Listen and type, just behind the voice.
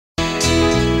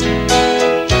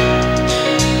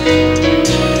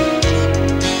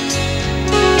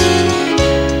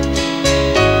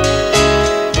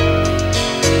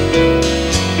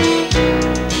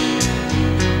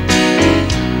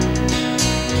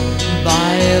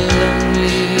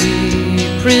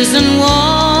prison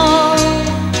wall,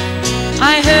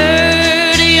 I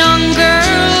heard a young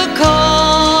girl calling.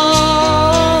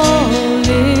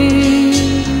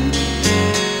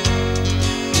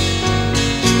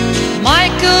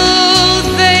 Michael,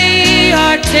 they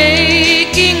are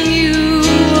taking you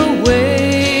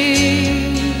away,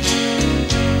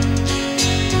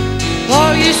 for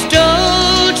you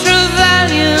stole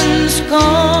Trevelyan's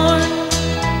corn,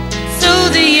 so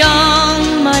the young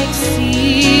might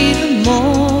see the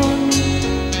morn.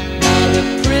 Now the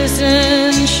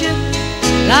prison ship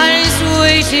lies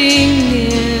waiting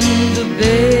in the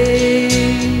bay.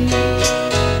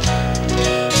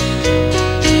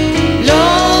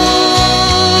 Low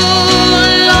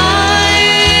lie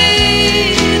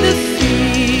the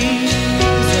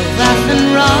fields of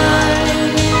Athenry.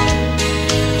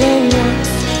 For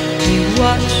once we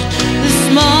watched the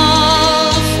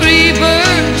small free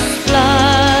birds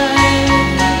fly.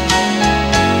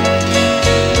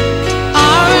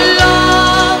 Our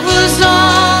love was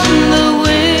on the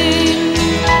wing,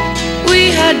 we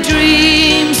had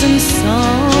dreams and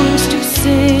songs to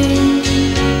sing.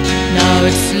 Now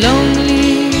it's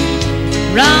lonely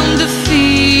round the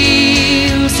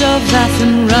fields of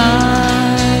Athenry,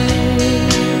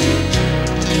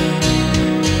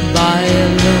 by a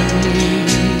lonely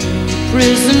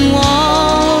prison wall.